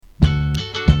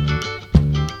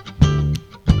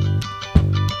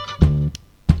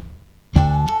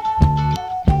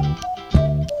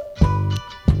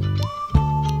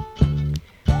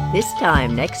This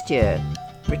time next year.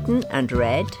 Written and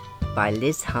read by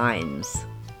Liz Hines.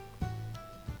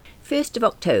 1st of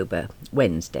October,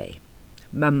 Wednesday.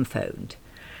 Mum phoned.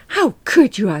 "How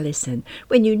could you, Alison,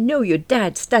 when you know your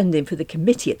dad's standing for the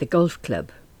committee at the golf club?"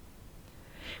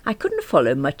 I couldn't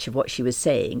follow much of what she was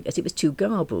saying as it was too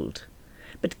garbled,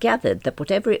 but gathered that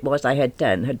whatever it was I had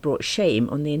done had brought shame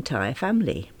on the entire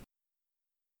family.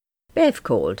 Bev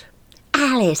called.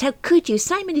 "Alice, how could you?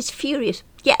 Simon is furious."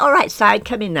 "Yeah, all right, Si,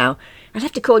 come in now. I'll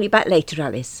have to call you back later,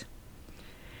 Alice."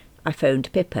 I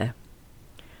phoned Pippa.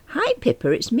 "Hi, Pippa,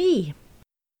 it's me."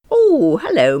 "Oh,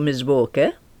 hello, Miss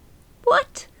Walker."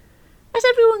 "What? Has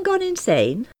everyone gone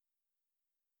insane?"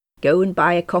 "Go and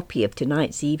buy a copy of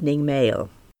tonight's Evening Mail."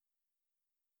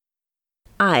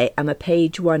 I am a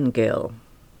page 1 girl.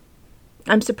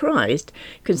 I'm surprised,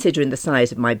 considering the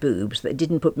size of my boobs, that it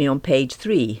didn't put me on page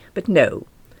 3, but no.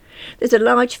 There's a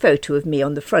large photo of me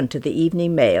on the front of the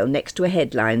Evening Mail next to a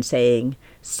headline saying,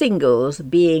 "Singles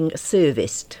being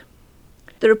serviced."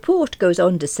 The report goes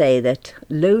on to say that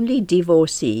lonely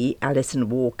divorcee Alison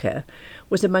Walker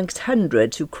was amongst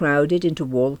hundreds who crowded into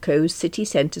Walco's city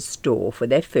centre store for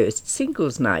their first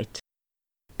singles night.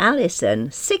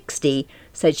 Alison, 60,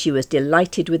 said she was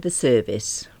delighted with the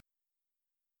service.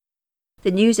 The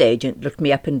newsagent looked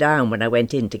me up and down when I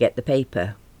went in to get the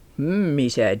paper. He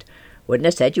said, "Wouldn't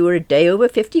have said you were a day over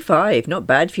 55. Not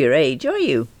bad for your age, are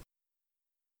you?"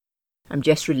 I'm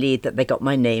just relieved that they got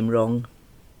my name wrong.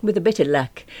 With a bit of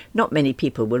luck, not many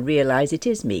people will realise it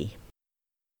is me.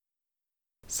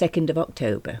 2nd of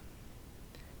October.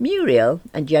 Muriel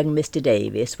and young Mr.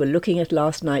 Davis were looking at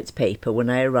last night's paper when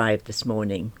I arrived this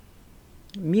morning.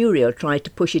 Muriel tried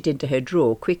to push it into her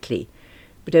drawer quickly,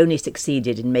 but only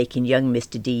succeeded in making young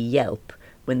Mr. D yelp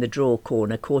when the drawer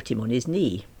corner caught him on his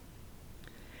knee.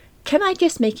 "Can I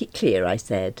just make it clear," I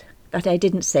said, "that I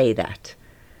didn't say that.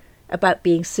 About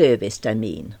being serviced, I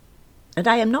mean. And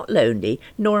I am not lonely,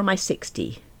 nor am I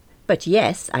 60. But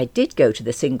yes, I did go to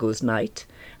the singles night,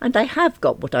 and I have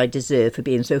got what I deserve for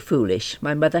being so foolish.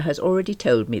 My mother has already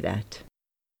told me that."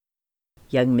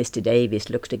 Young Mr. Davis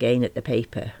looked again at the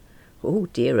paper. Oh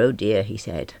dear, he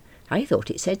said. "I thought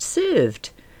it said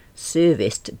served.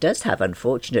 Serviced does have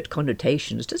unfortunate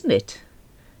connotations, doesn't it?"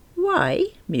 "Why?"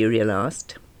 Muriel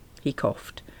asked. He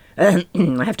coughed. "I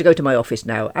have to go to my office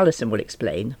now. Alison will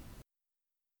explain."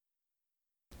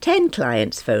 10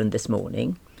 clients phoned this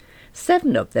morning,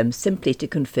 7 of them simply to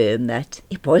confirm that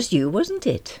it was you, wasn't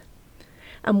it?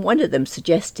 And one of them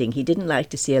suggesting he didn't like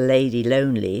to see a lady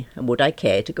lonely and would I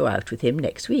care to go out with him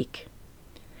next week.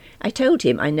 I told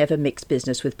him I never mix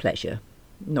business with pleasure.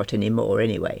 Not any more,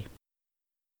 anyway.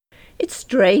 It's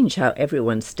strange how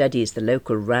everyone studies the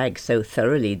local rag so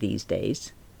thoroughly these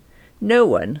days. No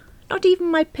one, not even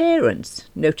my parents,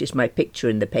 noticed my picture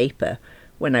in the paper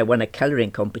when I won a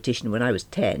colouring competition when I was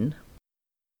 10.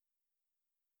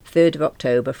 3rd of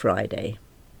October, Friday.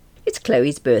 It's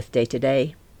Chloe's birthday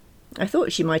today. I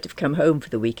thought she might have come home for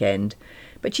the weekend,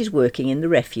 but she's working in the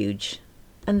refuge,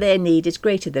 and their need is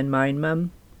greater than mine,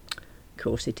 Mum. Of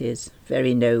course it is.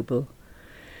 Very noble.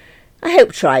 I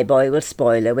hope Triboy will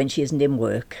spoil her when she isn't in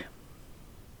work.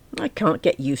 I can't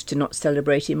get used to not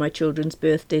celebrating my children's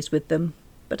birthdays with them,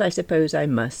 but I suppose I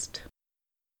must.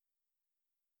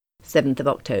 7th of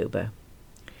October.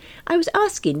 I was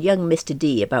asking young Mr.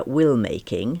 D about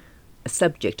will-making, a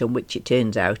subject on which it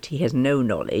turns out he has no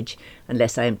knowledge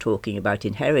unless I am talking about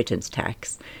inheritance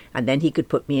tax, and then he could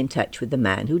put me in touch with the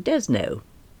man who does know,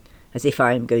 as if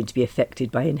I am going to be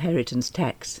affected by inheritance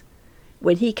tax,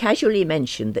 when he casually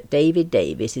mentioned that David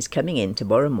Davis is coming in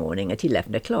tomorrow morning at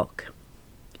 11 o'clock.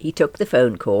 He took the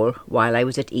phone call while I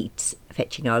was at Eats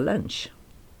fetching our lunch.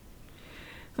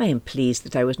 I am pleased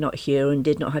that I was not here and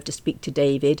did not have to speak to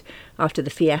David after the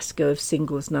fiasco of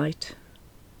singles night,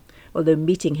 although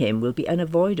meeting him will be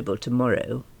unavoidable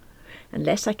tomorrow,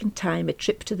 unless I can time a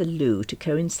trip to the loo to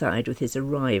coincide with his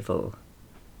arrival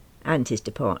and his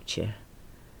departure.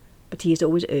 But he is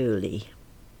always early.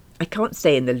 I can't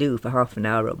stay in the loo for half an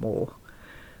hour or more.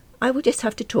 I will just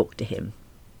have to talk to him.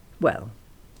 Well,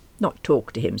 not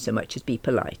talk to him so much as be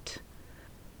polite.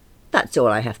 That's all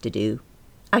I have to do.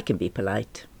 I can be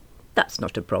polite. That's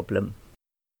not a problem.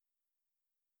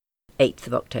 8th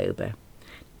of October.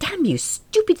 Damn you,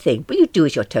 stupid thing! Will you do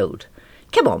as you're told?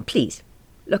 Come on, please.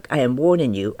 Look, I am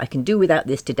warning you, I can do without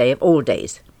this today of all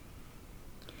days.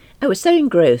 I was so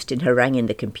engrossed in haranguing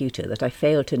the computer that I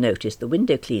failed to notice the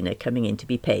window cleaner coming in to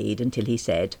be paid until he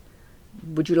said,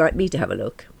 "Would you like me to have a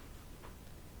look?"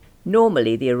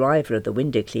 Normally the arrival of the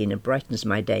window cleaner brightens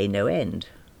my day no end,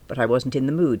 but I wasn't in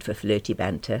the mood for flirty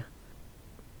banter.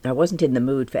 I wasn't in the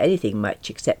mood for anything much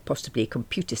except possibly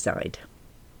computercide.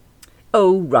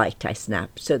 Oh, right, I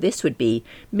snapped. So this would be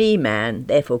me, man,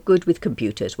 therefore good with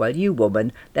computers, while you,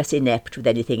 woman, less inept with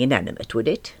anything inanimate, would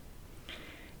it?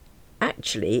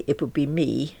 Actually, it would be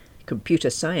me, computer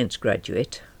science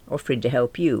graduate, offering to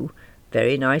help you,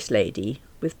 very nice lady,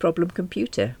 with problem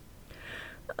computer.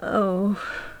 Oh,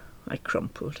 I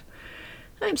crumpled.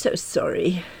 I'm so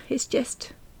sorry. It's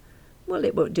just... Well,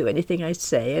 it won't do anything I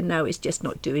say, and now it's just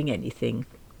not doing anything.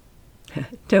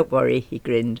 Don't worry, he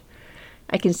grinned.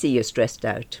 I can see you're stressed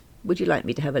out. Would you like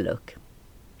me to have a look?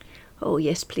 Oh,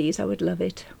 yes, please, I would love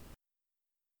it.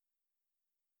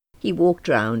 He walked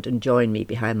round and joined me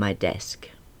behind my desk.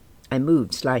 I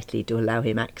moved slightly to allow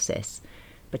him access,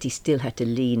 but he still had to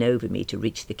lean over me to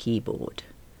reach the keyboard.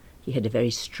 He had a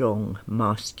very strong,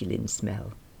 masculine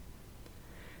smell.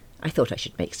 I thought I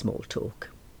should make small talk.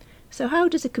 So how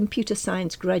does a computer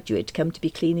science graduate come to be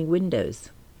cleaning windows?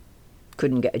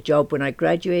 Couldn't get a job when I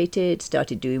graduated,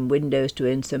 started doing windows to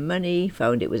earn some money,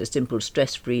 found it was a simple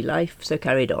stress-free life, so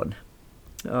carried on.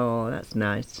 Oh, that's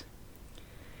nice.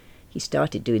 He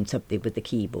started doing something with the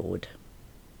keyboard.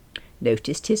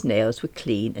 Noticed his nails were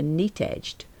clean and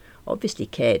neat-edged, obviously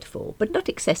cared for, but not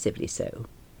excessively so.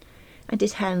 And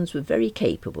his hands were very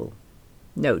capable.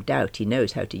 No doubt he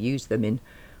knows how to use them in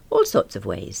all sorts of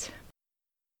ways.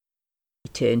 He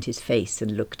turned his face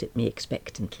and looked at me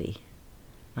expectantly.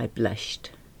 I blushed.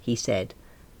 He said,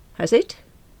 "Has it?"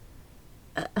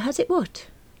 Has it what?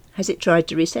 Has it tried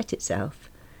to reset itself?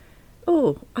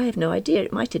 Oh, I have no idea.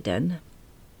 It might have done.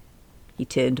 He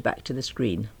turned back to the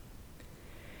screen.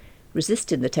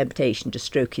 Resisting the temptation to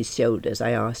stroke his shoulders,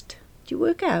 I asked, "Do you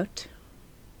work out?"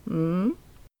 Only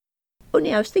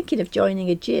I was thinking of joining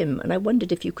a gym, and I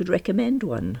wondered if you could recommend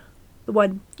one. The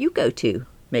one you go to,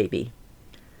 maybe.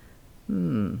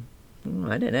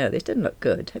 I don't know. This doesn't look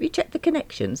good. Have you checked the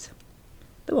connections?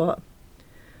 The what?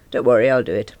 Don't worry, I'll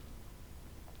do it.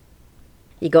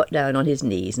 He got down on his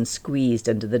knees and squeezed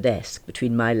under the desk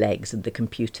between my legs and the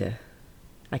computer.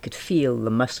 I could feel the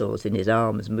muscles in his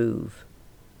arms move.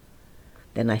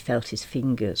 Then I felt his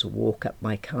fingers walk up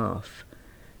my calf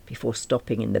before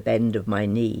stopping in the bend of my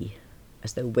knee,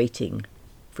 as though waiting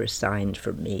for a sign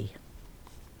from me.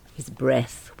 His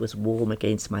breath was warm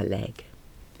against my leg.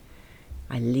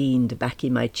 I leaned back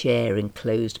in my chair and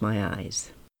closed my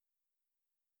eyes.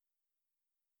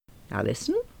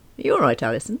 "Alison? Are you all right,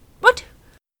 Alison?" "What?"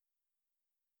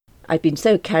 I'd been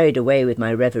so carried away with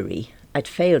my reverie, I'd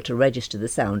failed to register the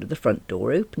sound of the front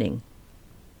door opening.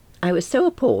 I was so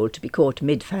appalled to be caught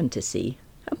mid-fantasy,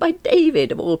 and by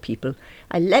David, of all people,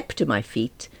 I leapt to my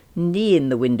feet, kneeing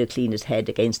the window cleaner's head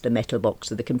against the metal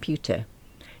box of the computer.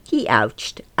 He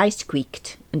ouched, I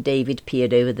squeaked, and David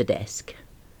peered over the desk.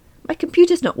 "My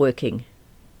computer's not working,"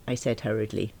 I said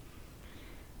hurriedly.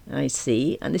 "I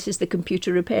see, and this is the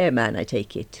computer repairman, I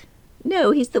take it."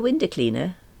 "No, he's the window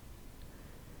cleaner."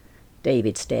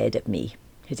 David stared at me,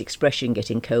 his expression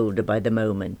getting colder by the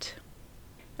moment.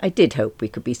 I did hope we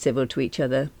could be civil to each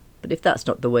other, but if that's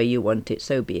not the way you want it,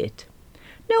 so be it.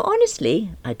 "No,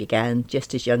 honestly," I began,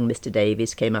 just as young Mr.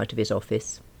 Davies came out of his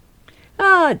office.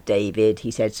 "Ah, David,"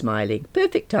 he said, smiling.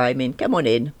 "Perfect timing. Come on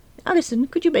in. Alison,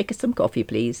 could you make us some coffee,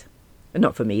 please?"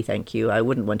 "Not for me, thank you. I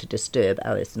wouldn't want to disturb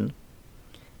Alison."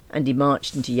 And he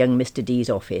marched into young Mr. D's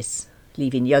office,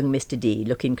 leaving young Mr. D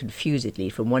looking confusedly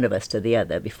from one of us to the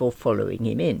other before following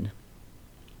him in.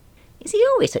 "Is he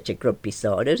always such a grumpy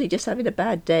sod, or is he just having a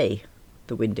bad day?"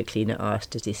 the window cleaner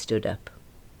asked as he stood up.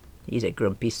 "He's a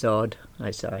grumpy sod,"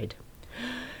 I sighed.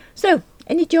 "So,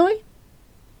 any joy?"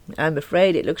 "I'm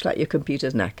afraid it looks like your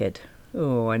computer's knackered."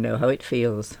 "Oh, I know how it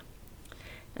feels."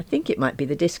 "I think it might be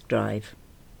the disk drive."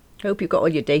 "Hope you got all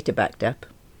your data backed up."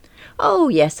 "Oh,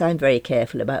 yes, I'm very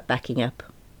careful about backing up."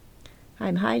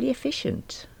 "I'm highly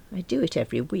efficient. I do it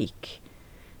every week.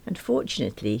 And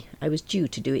fortunately, I was due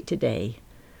to do it today."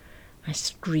 I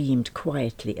screamed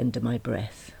quietly under my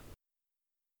breath.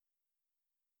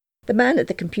 The man at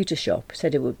the computer shop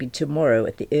said it would be tomorrow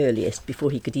at the earliest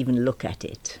before he could even look at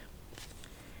it.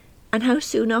 "And how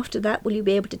soon after that will you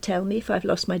be able to tell me if I've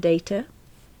lost my data?"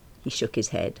 He shook his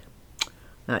head.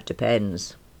 "That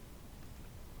depends."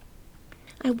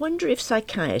 I wonder if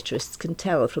psychiatrists can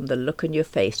tell from the look on your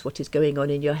face what is going on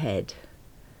in your head.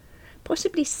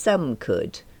 Possibly some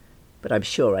could, but I'm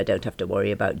sure I don't have to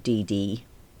worry about DD.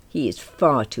 He is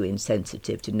far too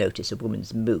insensitive to notice a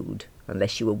woman's mood,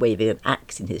 unless she were waving an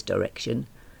axe in his direction.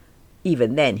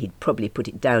 Even then he'd probably put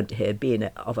it down to her being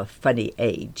of a funny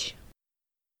age.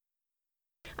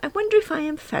 I wonder if I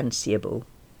am fanciable.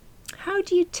 How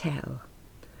do you tell?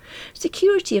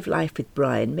 Security of life with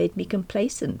Brian made me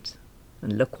complacent.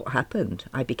 And look what happened.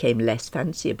 I became less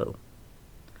fanciable.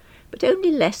 But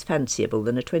only less fanciable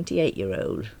than a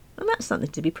 28-year-old. and that's something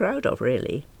to be proud of,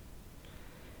 really.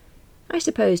 I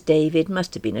suppose David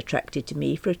must have been attracted to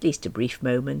me for at least a brief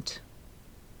moment.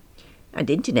 And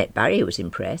Internet Barry was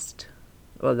impressed,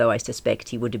 although I suspect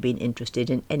he would have been interested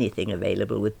in anything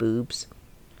available with boobs.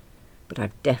 But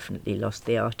I've definitely lost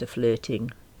the art of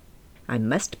flirting. I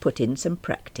must put in some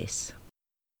practice.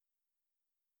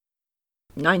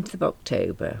 9th of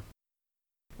October.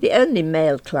 The only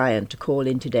male client to call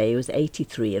in today was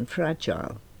 83 and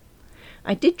fragile.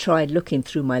 I did try looking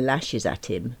through my lashes at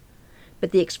him,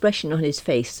 but the expression on his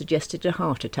face suggested a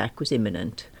heart attack was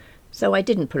imminent, so I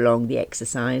didn't prolong the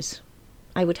exercise.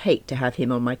 I would hate to have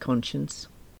him on my conscience.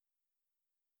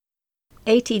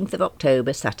 18th of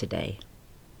October, Saturday.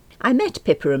 I met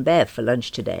Pippa and Bev for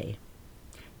lunch today.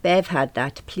 Bev had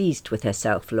that pleased with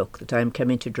herself look that I am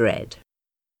coming to dread.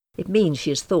 It means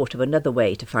she has thought of another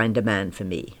way to find a man for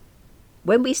me.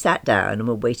 When we sat down and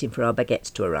were waiting for our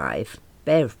baguettes to arrive,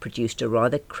 Bev produced a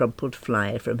rather crumpled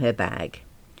flyer from her bag.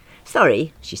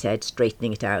 "Sorry," she said,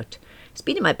 straightening it out. "It's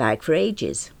been in my bag for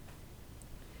ages."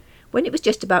 When it was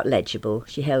just about legible,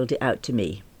 she held it out to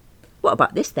me. "What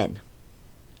about this, then?"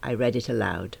 I read it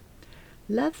aloud.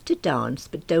 "Love to dance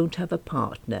but don't have a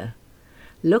partner.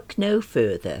 Look no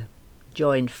further.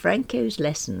 Join Franco's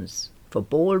lessons for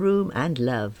ballroom and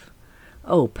love."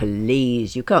 "Oh,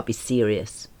 please, you can't be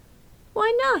serious."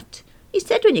 "Why not? You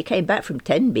said when you came back from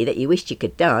Tenby that you wished you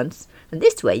could dance, and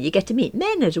this way you get to meet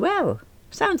men as well.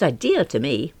 Sounds ideal to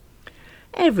me."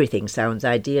 "Everything sounds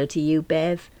ideal to you,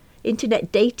 Bev.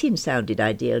 Internet dating sounded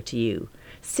ideal to you.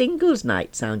 Singles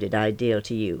night sounded ideal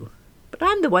to you. But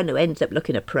I'm the one who ends up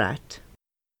looking a prat."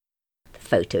 "The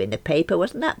photo in the paper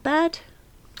wasn't that bad."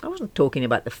 "I wasn't talking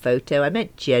about the photo, I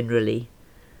meant generally."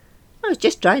 "I was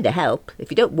just trying to help.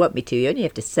 If you don't want me to, you only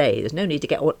have to say. There's no need to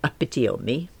get all uppity on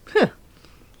me." "Huh."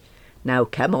 "Now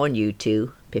come on, you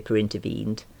two," Pippa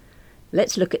intervened.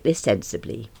 "Let's look at this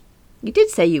sensibly. You did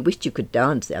say you wished you could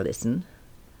dance, Ellison."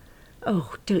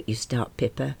 "Oh, don't you start,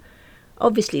 Pippa.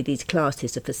 Obviously these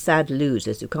classes are for sad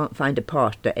losers who can't find a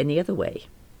partner any other way."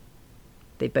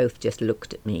 They both just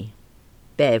looked at me,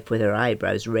 Bev with her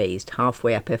eyebrows raised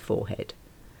halfway up her forehead.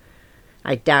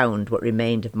 I downed what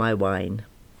remained of my wine.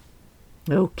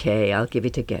 "OK, I'll give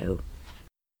it a go."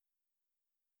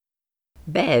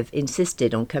 Bev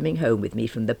insisted on coming home with me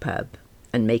from the pub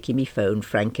and making me phone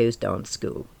Franco's dance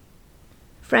school.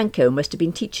 Franco must have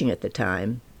been teaching at the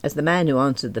time, as the man who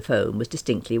answered the phone was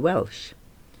distinctly Welsh.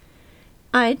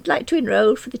 "I'd like to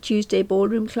enrol for the Tuesday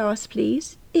ballroom class,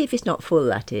 please. If it's not full,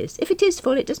 that is. If it is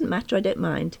full, it doesn't matter, I don't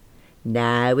mind."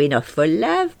 "No, we're not full,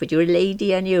 love, but you're a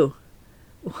lady, aren't you?"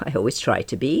 "I always try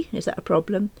to be. Is that a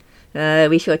problem?"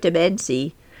 We short of men,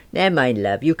 see. Never mind,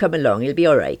 love. You come along. You'll be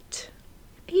all right."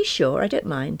 "Are you sure? I don't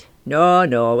mind."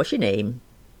 No. What's your name?"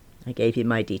 I gave him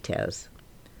my details.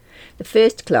 "The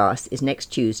first class is next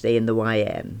Tuesday in the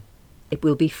YM. It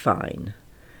will be fine.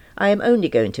 I am only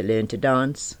going to learn to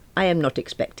dance. I am not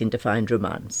expecting to find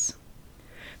romance."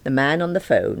 The man on the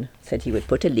phone said he would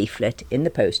put a leaflet in the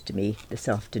post to me this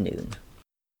afternoon.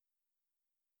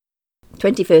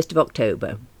 21st of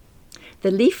October.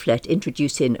 The leaflet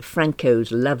introducing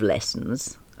Franco's love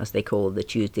lessons, as they call the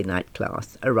Tuesday night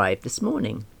class, arrived this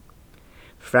morning.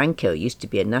 Franco used to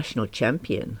be a national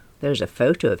champion. There's a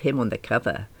photo of him on the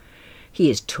cover. He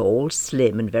is tall,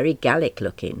 slim, and very Gallic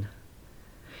looking.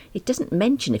 It doesn't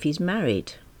mention if he's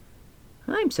married.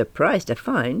 I'm surprised to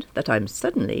find that I'm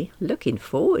suddenly looking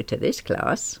forward to this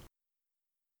class.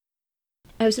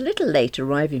 I was a little late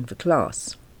arriving for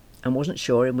class and wasn't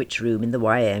sure in which room in the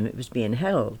YM it was being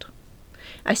held.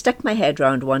 I stuck my head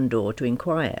round one door to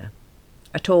inquire.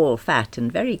 A tall, fat,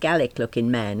 and very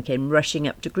Gallic-looking man came rushing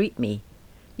up to greet me.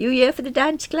 "You here for the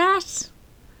dance class?"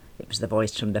 It was the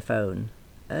voice from the phone.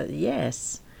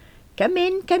 Yes." Come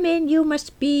in, you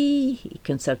must be..." He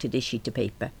consulted his sheet of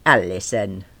paper.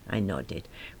 "Ellison." I nodded.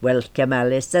 "Welcome,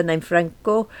 Ellison. I'm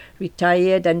Franco,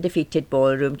 retired undefeated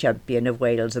ballroom champion of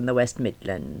Wales and the West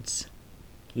Midlands."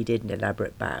 He did an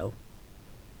elaborate bow.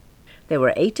 There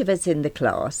were 8 of us in the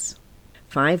class,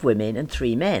 5 women and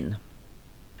 3 men.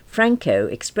 Franco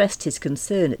expressed his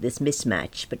concern at this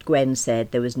mismatch, but Gwen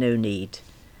said there was no need.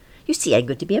 "You see, I'm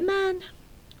going to be a man."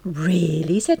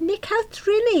 "Really?" said Nick. "How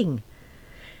thrilling!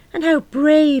 And how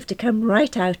brave to come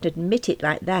right out and admit it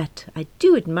like that. I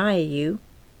do admire you."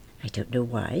 "I don't know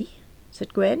why,"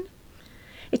 said Gwen.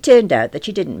 It turned out that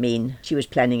she didn't mean she was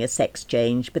planning a sex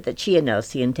change, but that she and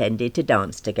Elsie intended to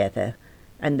dance together,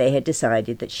 and they had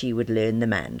decided that she would learn the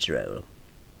man's role.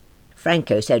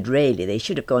 Franco said really they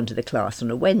should have gone to the class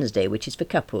on a Wednesday, which is for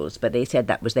couples, but they said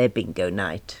that was their bingo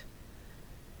night.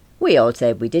 We all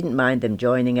said we didn't mind them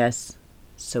joining us,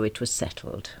 so it was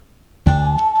settled.